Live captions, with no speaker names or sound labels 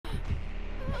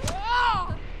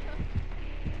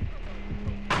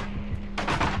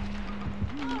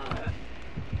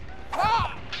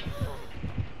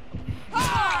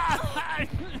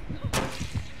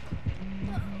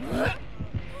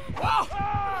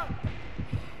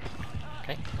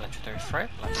legendary throw.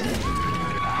 Let's see.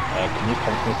 Can you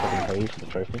come to me so I can pay you for the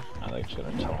trophy? I think she's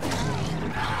gonna tell me.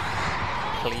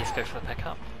 Please go for the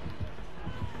pickup.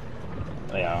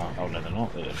 They are. Oh no, they're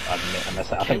not.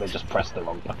 I think they just pressed the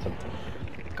wrong button.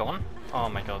 Go on. Oh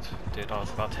my god, dude, I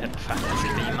was about to hit the fantasy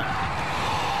beamer.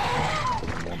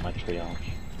 More my triage.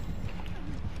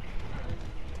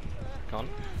 Go on.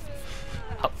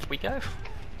 Up we go.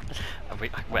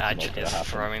 We're actually just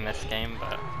throwing this game,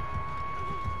 but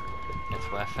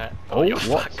it's worth it. Oh, you're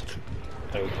what? fucked.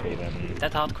 Okay then.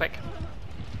 Dead hard quick.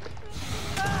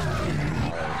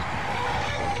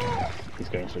 He's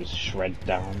going for his shred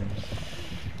down.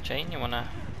 Jane, you wanna...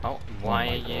 Oh, why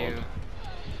are you...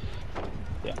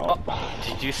 Yeah, oh,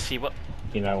 did you see what...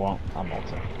 You know what? I'm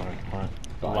ulting. Alright,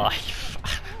 bye. Life.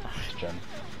 It's Jen.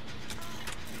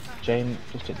 Jane,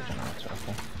 just hit the generator,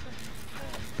 okay?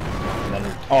 And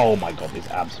then, oh my god, these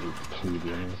absolute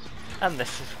plebeians. And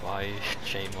this is why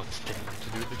Jane wants to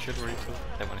do the generator.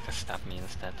 They wanted to stab me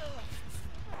instead.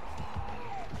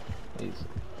 These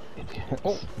idiots.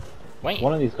 Oh, wait.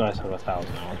 One of these guys have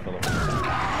 1,000 hours, by the way.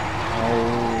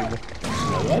 Oh,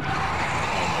 no what?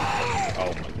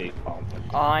 Oh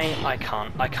my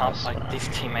god. I can't, these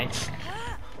teammates.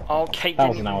 Oh, Kate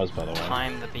 1,000 hours, by the way.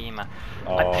 time the beamer.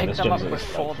 Oh, I picked them up Jen's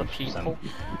before the people,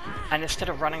 and instead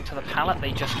of running to the pallet,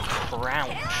 they just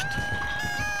crouched.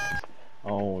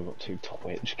 Oh, we've got 2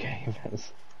 Twitch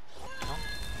gamers. Oh,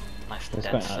 nice This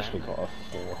dead guy zone. actually got a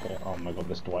 4 hit. Oh my god,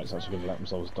 this Dwight's actually gonna let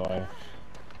themselves die.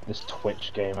 This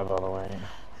Twitch gamer, by the way.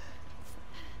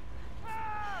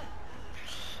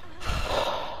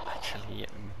 Actually,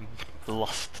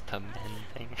 lost to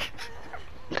mending.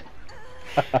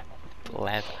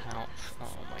 Bled out.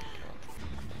 Oh my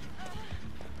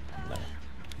god.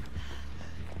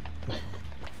 No.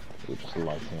 We're just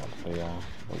lighting up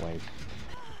the wave.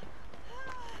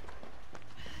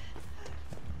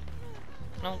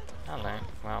 Oh, hello.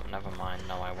 Well, never mind.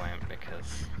 No, I won't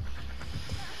because...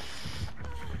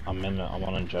 I'm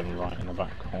on a gen right in the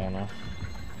back corner.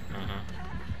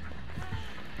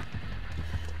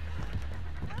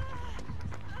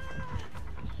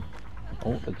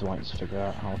 Oh, the Dwight's figured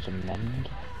out how to mend.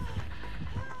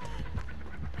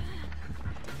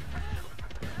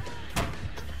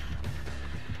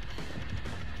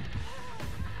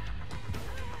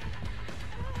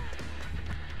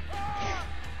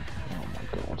 Oh my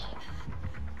god.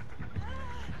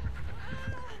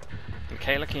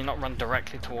 Kayla, can you not run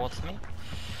directly towards me?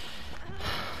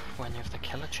 When you have the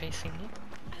killer chasing you?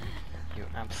 You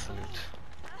absolute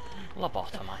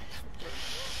lobotomite.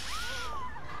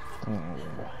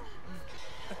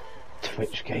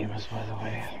 Twitch gamers, by the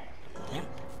way. Yep,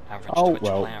 average Oh, Twitch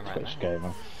well, player right Twitch now.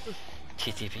 gamer.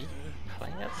 TTV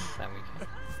players, there we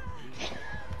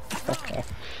go.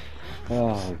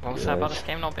 Oh, What was that about this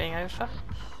game not being over?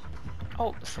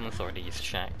 Oh, someone's already used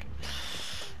Shack.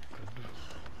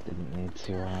 Didn't need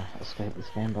to escape this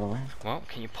game, by the way. Well,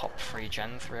 can you pop 3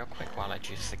 gens real quick while I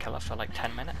juice the killer for like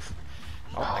 10 minutes?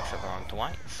 Oh, except we're on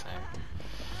Dwight, so...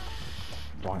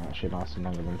 Dwight actually lasted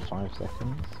longer than 5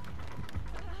 seconds.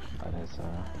 That is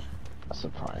a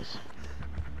surprise.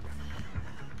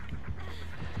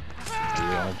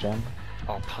 Are you on a gen?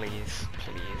 Oh, please,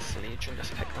 please, Legion,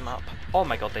 just pick them up. Oh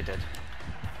my god, they did.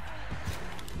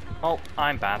 Oh,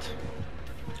 I'm bad.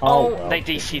 Oh, well, they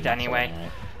DC'd anyway.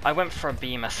 Anyway. I went for a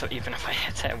beamer, so even if I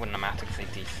hit it, it wouldn't have mattered because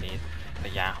they DC'd.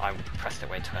 But yeah, I pressed it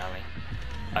way too early.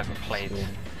 I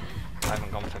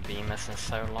haven't gone for beamers in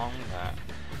so long that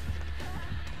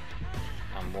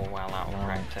I'm more well out of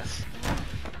practice.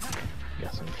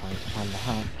 Guess I'm trying to find the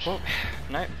hatch. Oh,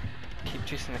 no, keep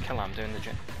juicing the killer, I'm doing the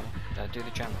gen. Do the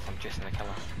gens, I'm juicing the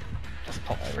killer. Just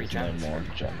pop 3 gens. There's no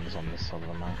more gens on this side of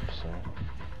the map, so...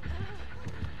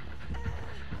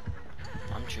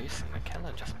 I'm juicing the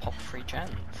killer, just pop 3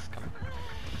 gens. Come on.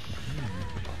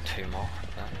 Got 2 more,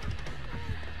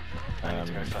 but... I need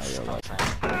to go first.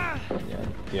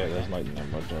 Yeah, there's like no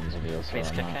more gens on the other side Please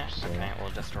of the kick map, it. so... Okay,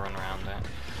 we'll just run around it.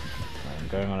 I'm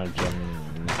going on a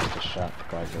gen next to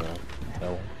Shack by the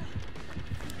hill.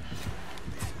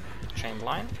 Chain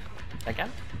blind?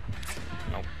 Again?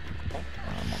 Nope. Oh.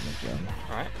 I'm on the gen.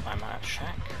 Alright, I'm at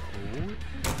Shack. Ooh.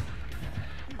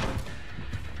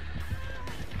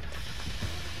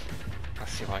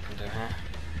 Let's see what I can do here.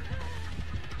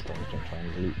 So I'm going to try and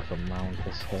loop them around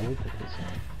this hill because...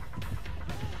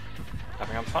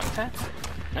 Having I'm fucked here?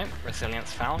 Nope,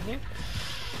 resilience found you.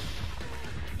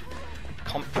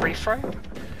 Comp pre-throw?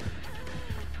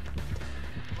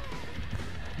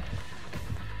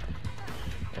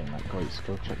 Getting that great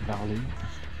skill check value.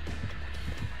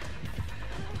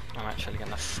 I'm actually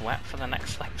gonna sweat for the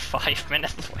next like 5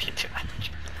 minutes while you do that.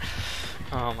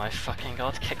 Oh my fucking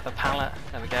god, kick the pallet.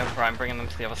 There we go. Right, I'm bringing them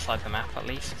to the other side of the map at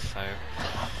least, so...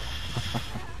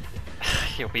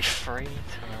 You'll be free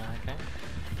to go.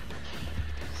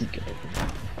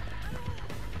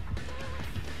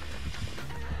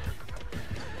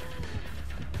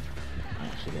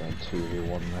 Actually going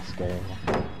 2v1 this game.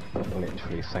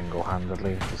 Literally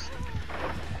single-handedly. Just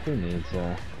who needs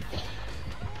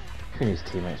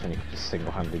teammates when you can just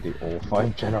single-handedly do all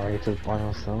 5 generators by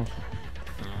yourself?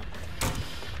 Yeah.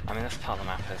 I mean, this part of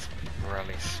the map is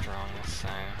really strong, so...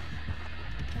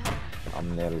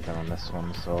 I'm nearly done on this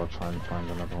one, so I'll try and find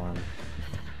another one.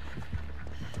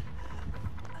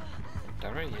 Did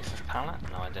I really use this pallet?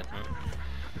 No, I didn't.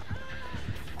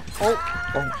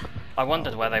 Oh! I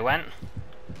wondered where they went.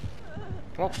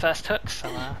 Well, first hook, so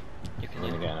you can I'm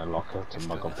gonna get in a locker to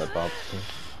mug up their barbecue.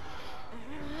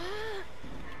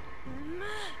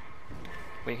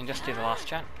 We can just do the last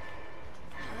jet.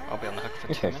 I'll be on the hook for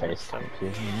If 2 they minutes. face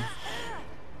you.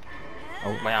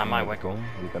 Oh, Wait, I might wiggle.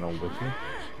 Are you gonna wiggle?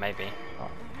 Maybe. Oh.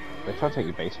 They try to take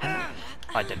your basement.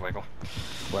 I did wiggle.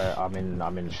 Where I'm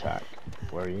in shack.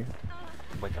 Where are you?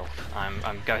 Wiggled.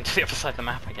 I'm going to the other side of the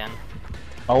map again.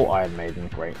 Oh, Iron Maiden,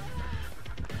 great.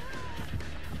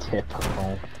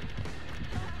 Typical.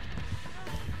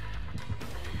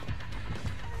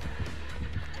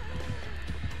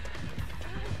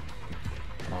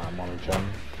 Oh, I'm on a gen.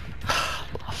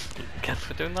 Guess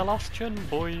we're doing the last gen,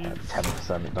 boys.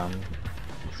 10% done.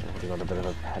 So we've got a bit of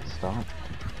a head start.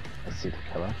 Let's see the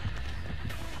killer.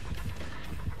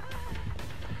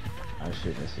 Oh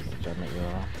shoot, this is the gen that you're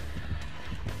on.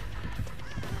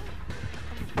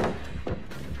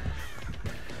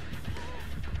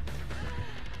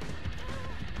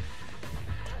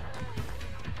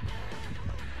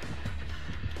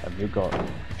 Have you got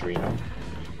Drino?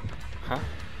 Huh?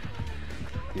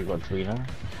 You got Drino?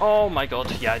 Oh my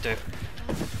god, yeah I do.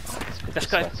 Oh, This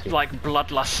guy's like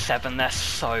Bloodlust 7, they're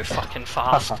so fucking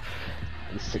fast.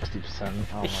 60%.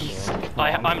 Oh He's,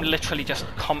 my god. I'm literally just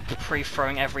comp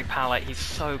pre-throwing every pallet, he's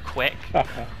so quick.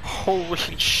 Holy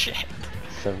shit.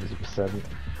 70%.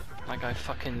 That guy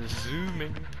fucking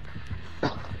zooming.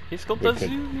 He's got We the could-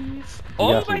 zoomies. You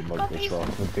Oh have to my mug god, this he's...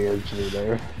 off with the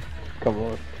Drino. Come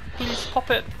on. Please pop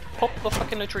it. Pop the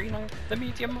fucking Adreno. The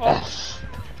medium rock.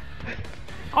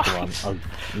 Oh, Come on,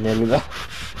 I'm nearly there.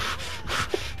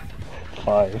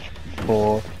 5,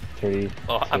 4, 3.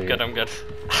 oh, I'm 2. good, I'm good.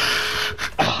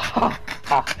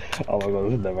 Oh my god,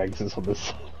 there's no exits on this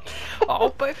side. Oh,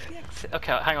 both the exit.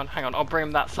 Okay, hang on. I'll bring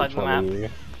him that side Which of the one are map. you?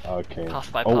 Okay. Pass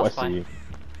by, oh, pass I by. see you.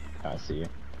 I see you.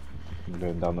 I'm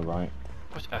going down the right.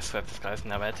 I swear this guy's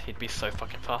no Ed. He'd be so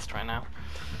fucking fast right now.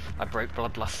 I broke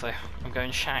Bloodlust, so I'm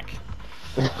going Shack.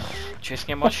 Choosing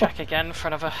him on Shack again for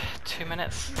another 2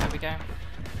 minutes. There we go.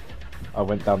 I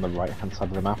went down the right hand side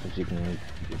of the map. If you can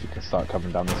start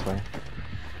coming down this way.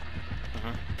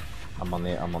 I'm on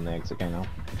the exit gate now.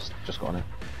 Just got on it.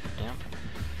 Yeah.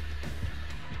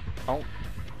 Oh,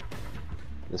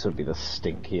 This would be the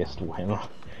stinkiest win.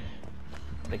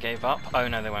 they gave up. Oh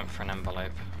no, they went for an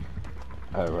envelope.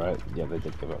 Oh right, yeah, they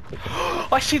did give up.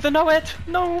 I see the no Ed.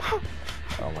 No.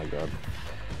 Oh my god.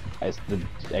 It's the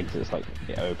exit's like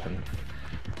open.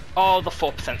 Oh, the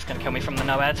 4%'s gonna kill me from the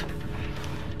no Ed.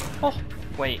 Oh,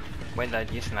 wait, they're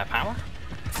using their power?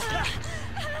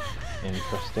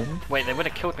 Interesting. Wait, they would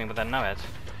have killed me with their no Ed.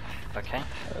 Okay,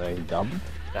 Are they dumb?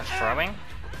 they're throwing.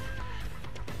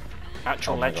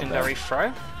 Actual Oh my god, legendary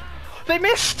throw. They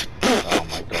missed! Oh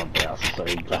my god, they are so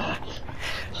bad.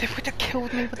 They would have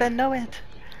killed me with their no Ed.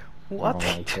 What? Oh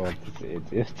my god, this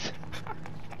idiot.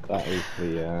 That is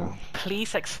the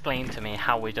Please explain to me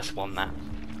how we just won that.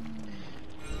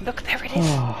 Look, there it is.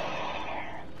 Oh.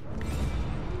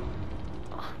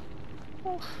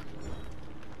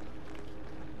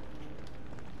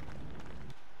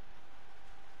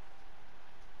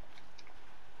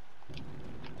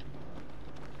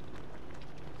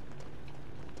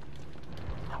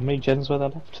 How many gens were there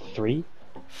left? 3?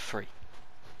 3.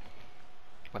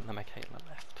 When the Michaela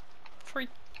left. 3.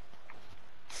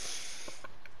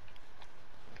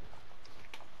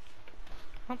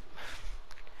 Well,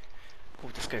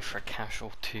 we'll just go for a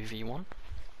casual 2v1.